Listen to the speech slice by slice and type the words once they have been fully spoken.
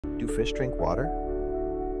Do fish drink water?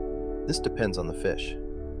 This depends on the fish.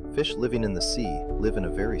 Fish living in the sea live in a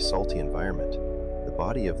very salty environment. The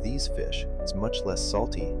body of these fish is much less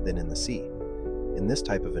salty than in the sea. In this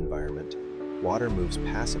type of environment, water moves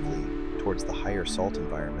passively towards the higher salt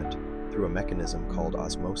environment through a mechanism called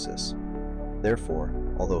osmosis. Therefore,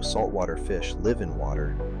 although saltwater fish live in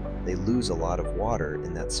water, they lose a lot of water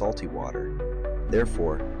in that salty water.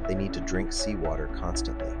 Therefore, they need to drink seawater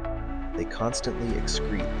constantly. They constantly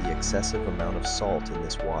excrete the excessive amount of salt in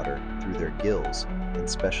this water through their gills and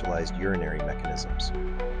specialized urinary mechanisms.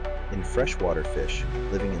 In freshwater fish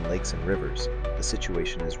living in lakes and rivers, the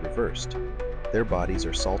situation is reversed. Their bodies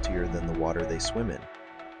are saltier than the water they swim in.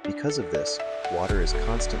 Because of this, water is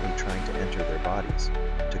constantly trying to enter their bodies.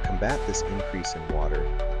 To combat this increase in water,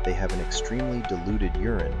 they have an extremely diluted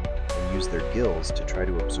urine and use their gills to try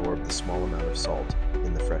to absorb the small amount of salt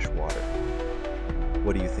in the fresh water.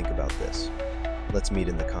 What do you think about this? Let's meet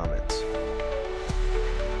in the comments.